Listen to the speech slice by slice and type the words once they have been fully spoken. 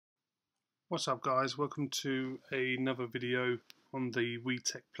What's up guys, welcome to another video on the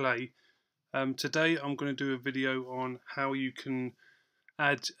Wetek Play. Today I'm going to do a video on how you can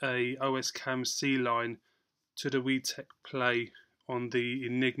add a Oscam C line to the Wetek Play on the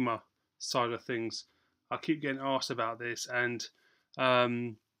Enigma side of things. I keep getting asked about this, and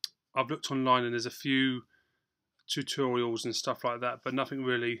I've looked online and there's a few tutorials and stuff like that, but nothing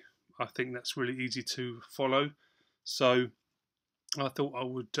really, I think that's really easy to follow. So I thought I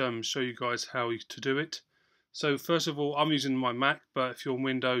would show you guys how to do it. So first of all, I'm using my Mac, but if you're on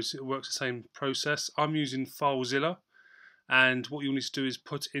Windows it works the same process. I'm using FileZilla, and what you'll need to do is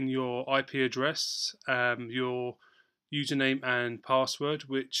put in your IP address, your username and password,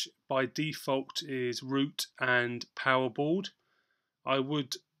 which by default is root and powerboard. I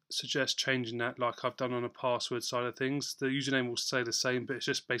would suggest changing that like I've done on the password side of things. The username will stay the same, but it's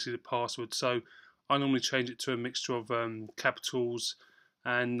just basically the password. So I normally change it to a mixture of capitals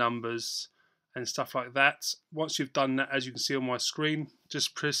and numbers and stuff like that. Once you've done that, as you can see on my screen,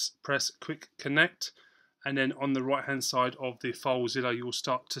 just press quick connect, and then on the right hand side of the FileZilla you will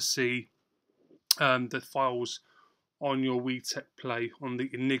start to see the files on your Wetek Play on the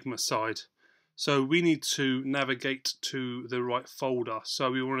Enigma side. So we need to navigate to the right folder.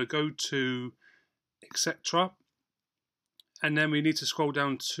 So we want to go to etc, and then we need to scroll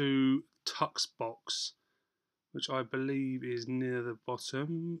down to Tuxbox, which I believe is near the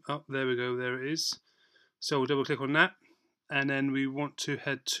bottom. Oh, there we go, there it is. So we'll double click on that, and then we want to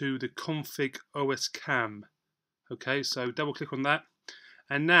head to the config Oscam. Okay, so double click on that,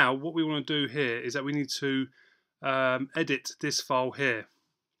 and now what we want to do here is that we need to edit this file here.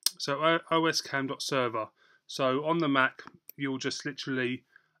 So oscam.server. So on the Mac you'll just literally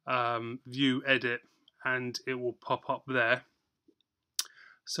view edit and it will pop up there.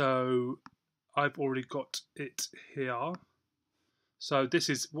 So I've already got it here. So this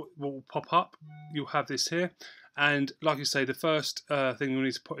is what will pop up. You'll have this here, and like you say, the first thing you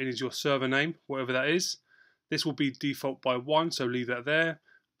need to put in is your server name, whatever that is. This will be default by 1, so leave that there.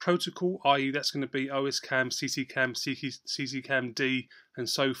 Protocol, i.e. that's going to be OSCam, CCCam, CCCam-D, and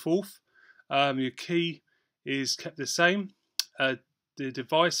so forth. Your key is kept the same. The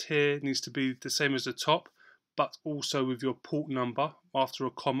device here needs to be the same as the top, but also with your port number after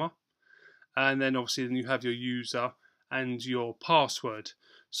a comma, and then obviously then you have your user and your password.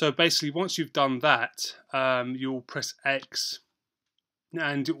 So basically once you've done that, you'll press X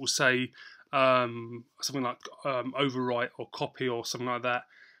and it will say something like overwrite or copy or something like that,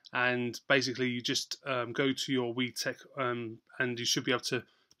 and basically you just go to your Wetek and you should be able to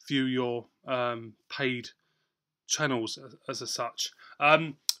view your paid channels as such.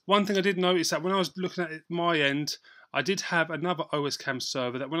 One thing I did notice that when I was looking at it my end, I did have another Oscam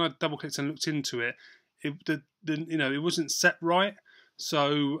server that when I double clicked and looked into it, it wasn't set right.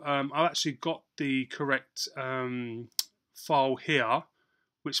 So I actually got the correct file here,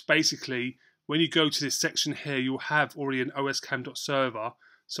 which basically when you go to this section here, you'll have already an oscam.server.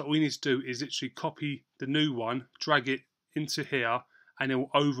 So all you need to do is literally copy the new one, drag it into here, and it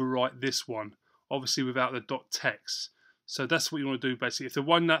will overwrite this one, obviously without the .text. So that's what you want to do basically. If the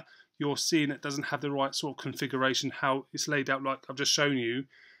one that you're seeing that doesn't have the right sort of configuration, how it's laid out like I've just shown you,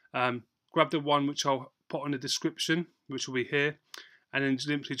 grab the one which I'll put on the description, which will be here, and then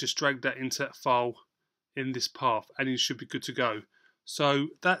simply just drag that into that file in this path, and you should be good to go. So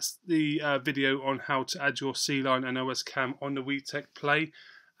that's the video on how to add your C line and Oscam on the Wetek Play,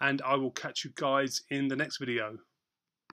 and I will catch you guys in the next video.